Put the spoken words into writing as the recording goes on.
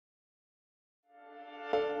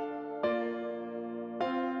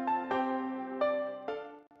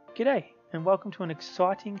G'day and welcome to an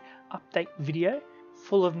exciting update video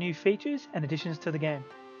full of new features and additions to the game.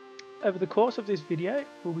 Over the course of this video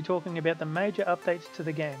we'll be talking about the major updates to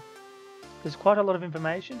the game. There's quite a lot of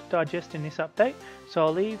information to digest in this update, so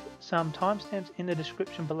I'll leave some timestamps in the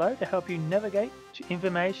description below to help you navigate to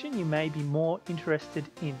information you may be more interested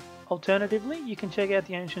in. Alternatively, you can check out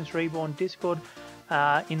the Ancients Reborn Discord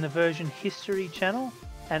in the version history channel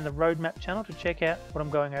and the roadmap channel to check out what I'm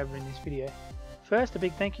going over in this video. First, a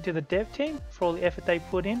big thank you to the dev team for all the effort they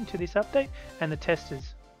put into this update and the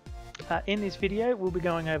testers. In this video we'll be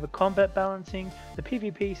going over combat balancing, the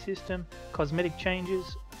PvP system, cosmetic changes,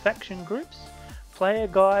 faction groups, player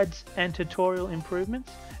guides and tutorial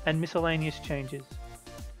improvements, and miscellaneous changes.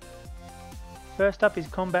 First up is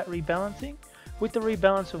combat rebalancing. With the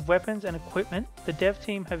rebalance of weapons and equipment, the dev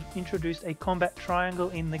team have introduced a combat triangle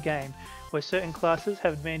in the game, where certain classes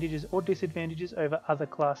have advantages or disadvantages over other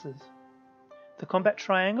classes. The combat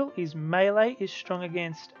triangle is melee is strong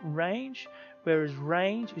against range, whereas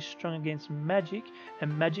range is strong against magic,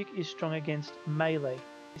 and magic is strong against melee.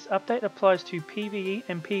 This update applies to PvE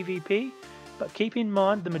and PvP, but keep in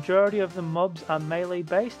mind the majority of the mobs are melee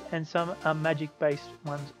based and some are magic based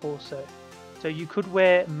ones also. So you could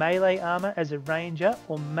wear melee armor as a ranger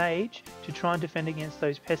or mage to try and defend against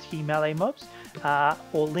those pesky melee mobs,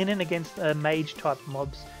 or linen against mage type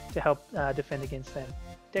mobs to help defend against them.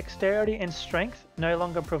 Dexterity and strength no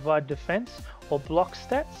longer provide defense or block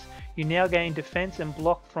stats. You now gain defense and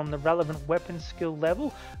block from the relevant weapon skill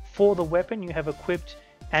level for the weapon you have equipped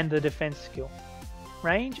and the defense skill.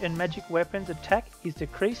 Range and magic weapons attack is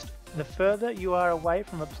decreased the further you are away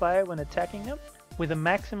from a player when attacking them, with a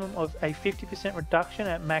maximum of a 50% reduction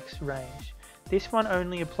at max range. This one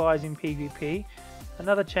only applies in PvP.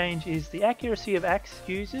 Another change is the accuracy of axe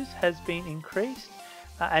users has been increased,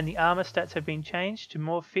 and the armor stats have been changed to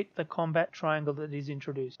more fit the combat triangle that is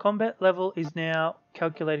introduced. Combat level is now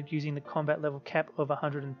calculated using the combat level cap of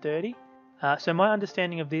 130. So my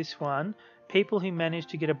understanding of this one, people who manage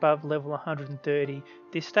to get above level 130,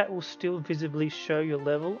 this stat will still visibly show your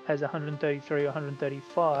level as 133 or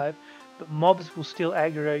 135, but mobs will still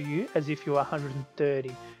aggro you as if you're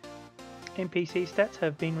 130. NPC stats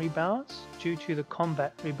have been rebalanced due to the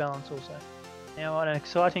combat rebalance also. Now on an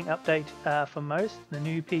exciting update for most, the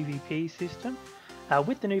new PvP system.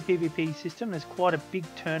 With the new PvP system there's quite a big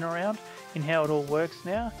turnaround in how it all works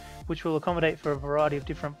now, which will accommodate for a variety of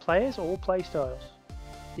different players or playstyles.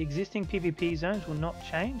 The existing PvP zones will not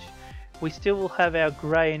change. We still will have our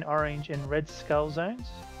grey and orange and red skull zones.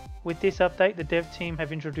 With this update the dev team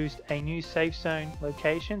have introduced a new safe zone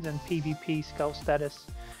locations and PvP skull status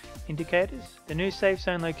indicators. The new safe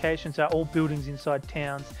zone locations are all buildings inside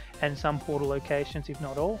towns and some portal locations, if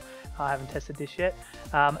not all. I haven't tested this yet,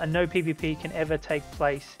 and no PvP can ever take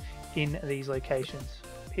place in these locations.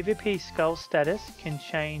 PvP skull status can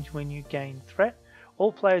change when you gain threat.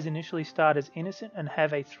 All players initially start as innocent and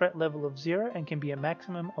have a threat level of 0 and can be a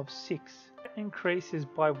maximum of 6. Threat increases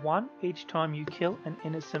by 1 each time you kill an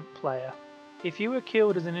innocent player. If you were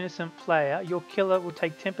killed as an innocent player, your killer will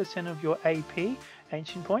take 10% of your AP,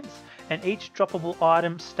 ancient points, and each droppable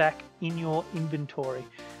item stack in your inventory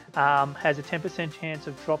has a 10% chance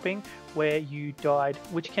of dropping where you died,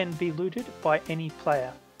 which can be looted by any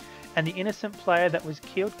player. And the innocent player that was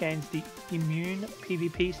killed gains the immune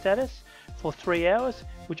PvP status for 3 hours,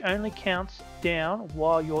 which only counts down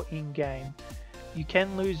while you're in game. You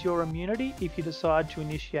can lose your immunity if you decide to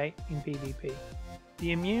initiate in PvP.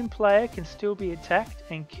 The immune player can still be attacked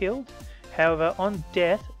and killed, however on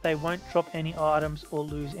death they won't drop any items or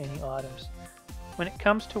lose any items. When it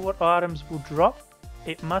comes to what items will drop,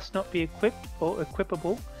 it must not be equipped or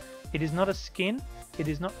equipable, it is not a skin, it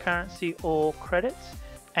is not currency or credits,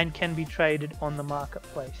 and can be traded on the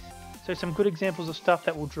marketplace. So some good examples of stuff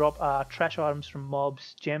that will drop are trash items from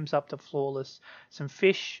mobs, gems up to flawless, some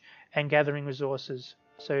fish, and gathering resources.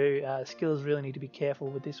 So skills really need to be careful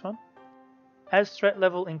with this one. As threat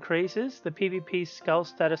level increases, the PvP skull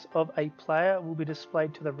status of a player will be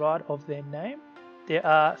displayed to the right of their name. There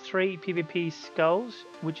are 3 PvP skulls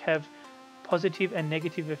which have positive and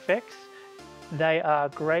negative effects. They are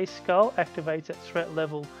Grey Skull, activates at threat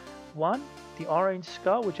level 1, the Orange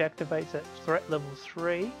Skull which activates at threat level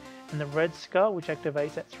 3, and the Red Skull which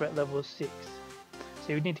activates at threat level 6. So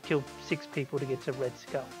you would need to kill 6 people to get to Red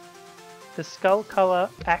Skull. The skull colour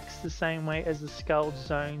acts the same way as the skull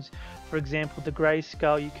zones. For example, the Grey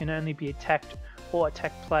Skull, you can only be attacked or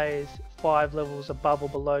attack players 5 levels above or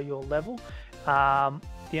below your level.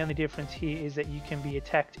 The only difference here is that you can be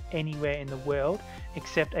attacked anywhere in the world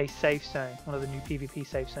except a safe zone, one of the new PvP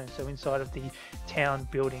safe zones, so inside of the town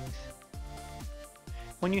buildings.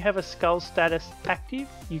 When you have a skull status active,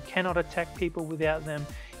 you cannot attack people without them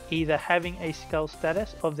either having a skull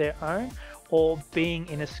status of their own or being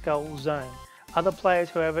in a skull zone. Other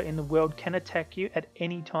players, however, in the world can attack you at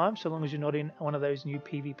any time so long as you're not in one of those new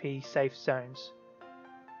PvP safe zones.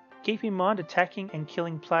 Keep in mind, attacking and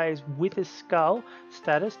killing players with a skull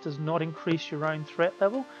status does not increase your own threat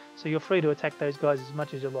level, so you're free to attack those guys as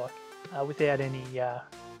much as you like without any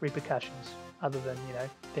repercussions other than, you know,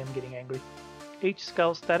 them getting angry. Each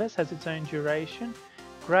skull status has its own duration.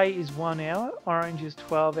 Grey is 1 hour, orange is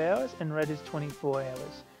 12 hours, and red is 24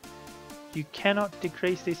 hours. You cannot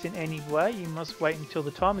decrease this in any way. You must wait until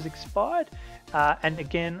the time has expired. And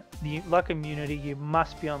again, like immunity, you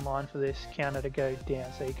must be online for this counter to go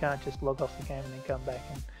down. So you can't just log off the game and then come back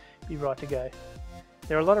and be right to go.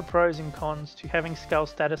 There are a lot of pros and cons to having skull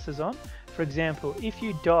statuses on. For example, if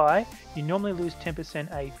you die, you normally lose 10%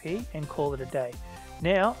 AP and call it a day.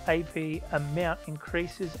 Now, AP amount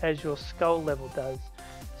increases as your skull level does.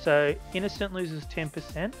 So Innocent loses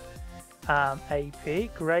 10%.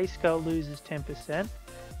 AP, Grey Skull loses 10%,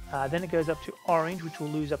 then it goes up to Orange, which will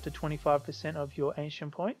lose up to 25% of your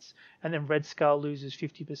Ancient points, and then Red Skull loses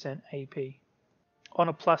 50% AP. On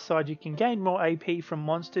a plus side, you can gain more AP from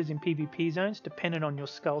monsters in PvP zones depending on your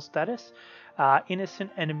skull status.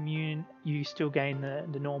 Innocent and Immune, you still gain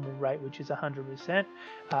the normal rate, which is 100%.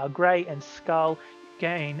 Grey and Skull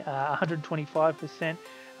gain 125%.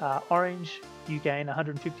 Orange, you gain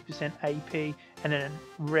 150% AP, and then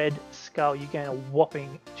Red Skull, you gain a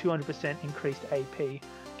whopping 200% increased AP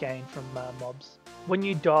gain from mobs. When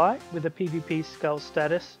you die with a PvP skull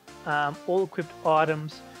status, all equipped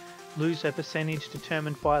items lose a percentage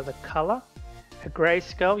determined by the colour. A Grey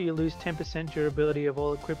Skull, you lose 10% durability of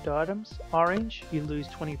all equipped items. Orange, you lose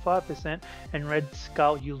 25%, and Red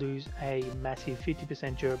Skull, you lose a massive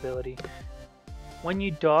 50% durability. When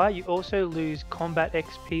you die, you also lose combat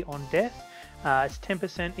XP on death. It's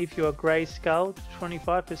 10% if you're Grey Skull,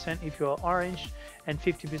 25% if you're Orange, and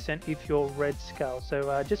 50% if you're Red Skull.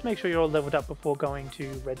 So just make sure you're all leveled up before going to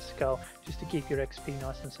Red Skull, just to keep your XP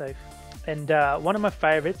nice and safe. And one of my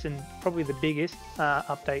favourites, and probably the biggest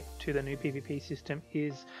update to the new PvP system,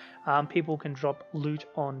 is people can drop loot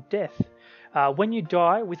on death. When you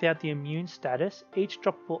die without the immune status, each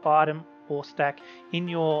droppable item or stack in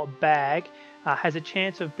your bag has a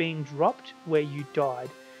chance of being dropped where you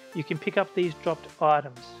died. You can pick up these dropped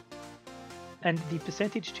items, and the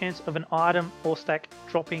percentage chance of an item or stack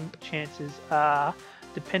dropping chances are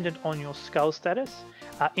dependent on your skull status.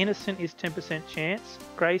 Innocent is 10% chance,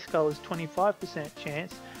 Grey Skull is 25%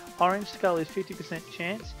 chance, Orange Skull is 50%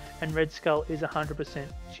 chance, and Red Skull is 100%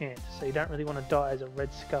 chance. So you don't really want to die as a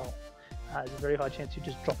Red Skull. There's a very high chance you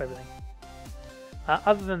just drop everything.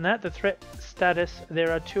 Other than that, the threat status,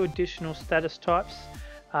 there are 2 additional status types.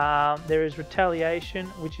 There is Retaliation,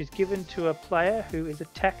 which is given to a player who is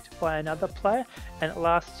attacked by another player, and it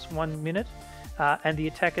lasts 1 minute. And the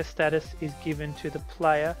attacker status is given to the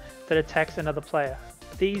player that attacks another player.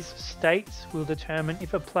 These states will determine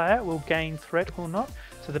if a player will gain threat or not.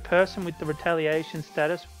 So the person with the Retaliation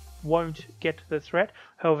status won't get the threat,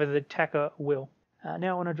 however the attacker will.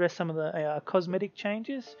 Now I want to address some of the cosmetic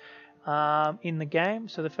changes in the game.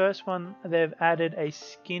 So the first one, they've added a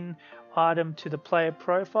skin item to the player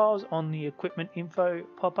profiles on the equipment info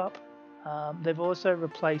pop-up. They've also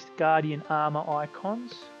replaced Guardian armor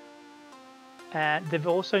icons. And they've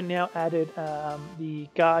also now added the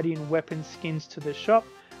Guardian weapon skins to the shop.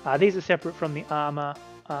 These are separate from the armor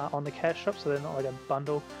on the cash shop, so they're not like a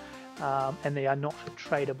bundle, and they are not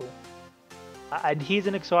tradable. And here's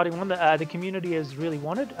an exciting one that the community has really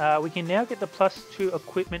wanted. We can now get the +2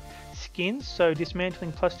 equipment skins. So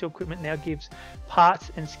dismantling +2 equipment now gives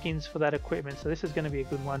parts and skins for that equipment. So this is going to be a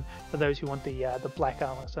good one for those who want the black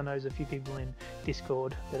armor. So I know there's a few people in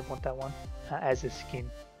Discord that want that one as a skin.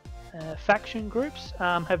 Faction groups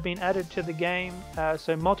have been added to the game,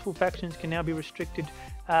 so multiple factions can now be restricted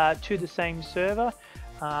to the same server.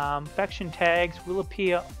 Faction tags will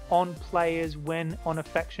appear on players when on a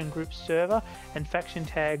faction group server, and faction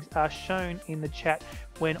tags are shown in the chat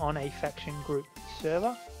when on a faction group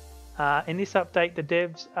server. In this update, the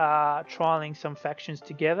devs are trialing some factions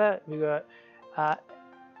together. We've got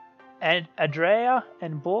Adrea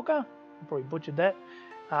and Borga, I probably butchered that,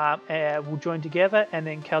 will join together, and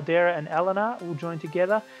then Caldera and Eleanor will join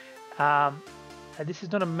together. This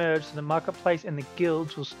is not a merge, so the marketplace and the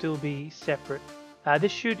guilds will still be separate.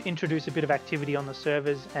 This should introduce a bit of activity on the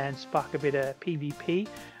servers and spark a bit of PvP,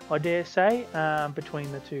 I dare say,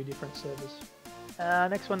 between the 2 different servers.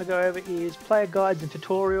 Next one to go over is player guides and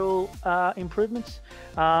tutorial improvements.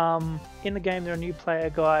 In the game, there are new player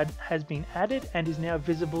guide has been added and is now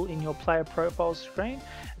visible in your player profile screen,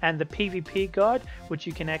 and the PvP guide, which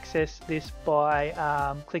you can access this by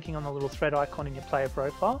clicking on the little thread icon in your player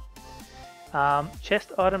profile.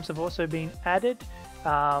 Chest items have also been added.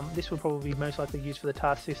 This will probably be most likely used for the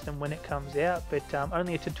task system when it comes out, but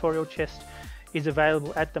only a tutorial chest is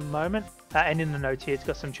available at the moment, and in the notes here it's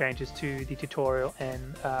got some changes to the tutorial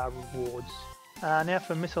and rewards. Now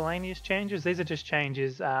for miscellaneous changes, these are just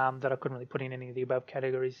changes that I couldn't really put in any of the above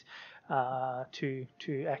categories too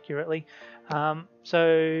accurately.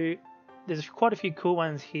 So there's quite a few cool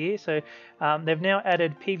ones here. So they've now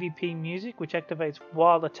added PvP music, which activates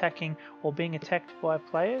while attacking or being attacked by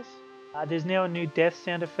players. There's now a new death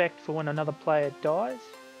sound effect for when another player dies.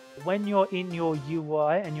 When you're in your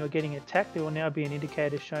UI and you're getting attacked, there will now be an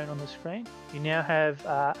indicator shown on the screen. You now have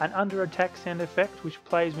an under attack sound effect, which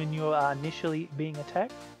plays when you are initially being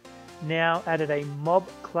attacked. Now added a mob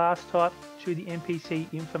class type to the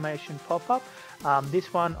NPC information pop-up.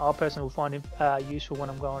 This one I personally will find useful when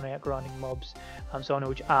I'm going out grinding mobs, so I know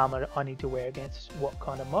which armor I need to wear against what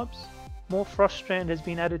kind of mobs. More Frost Strand has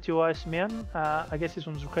been added to Ice Mountain. I guess this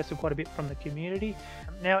one was requested quite a bit from the community.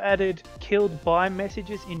 Now added killed by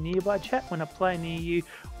messages in nearby chat when a player near you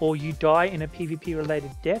or you die in a PvP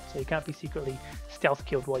related death, so you can't be secretly stealth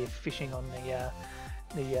killed while you're fishing on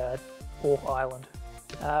the Orc Island.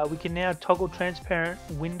 We can now toggle transparent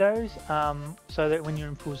windows so that when you're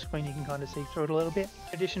in full screen you can kind of see through it a little bit.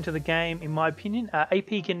 In addition to the game, in my opinion,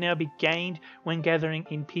 AP can now be gained when gathering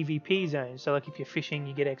in PvP zones. So like if you're fishing,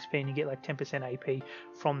 you get XP and you get like 10% AP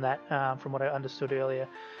from that, from what I understood earlier.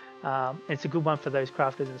 It's a good one for those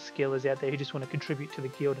crafters and skillers out there who just want to contribute to the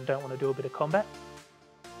guild and don't want to do a bit of combat.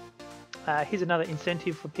 Here's another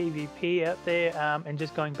incentive for PvP out there, and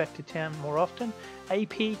just going back to town more often.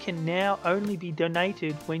 AP can now only be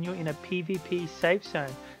donated when you're in a PvP safe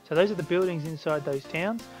zone. So those are the buildings inside those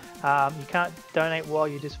towns. You can't donate while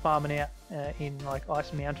you're just farming out in like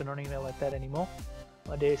Ice Mountain or anywhere like that anymore.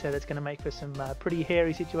 I dare say that's going to make for some pretty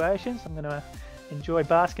hairy situations. I'm going to enjoy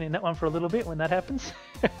basking in that one for a little bit when that happens.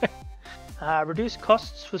 Reduce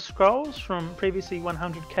costs for scrolls from previously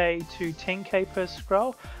 100k to 10k per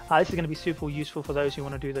scroll. This is going to be super useful for those who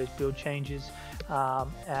want to do those build changes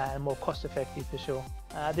and more cost effective for sure.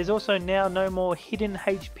 There's also now no more hidden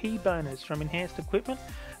HP bonus from enhanced equipment.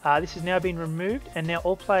 This has now been removed, and now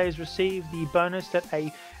all players receive the bonus that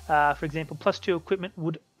a, for example, +2 equipment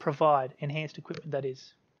would provide, enhanced equipment that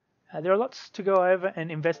is. There are lots to go over and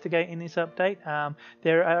investigate in this update.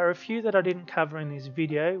 There are a few that I didn't cover in this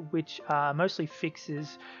video, which are mostly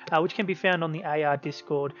fixes, which can be found on the AR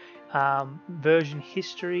Discord version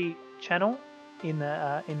history channel in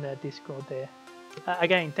the Discord there.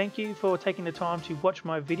 Again, thank you for taking the time to watch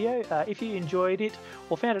my video. If you enjoyed it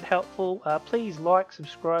or found it helpful, please like,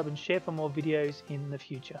 subscribe and share for more videos in the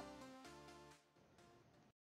future.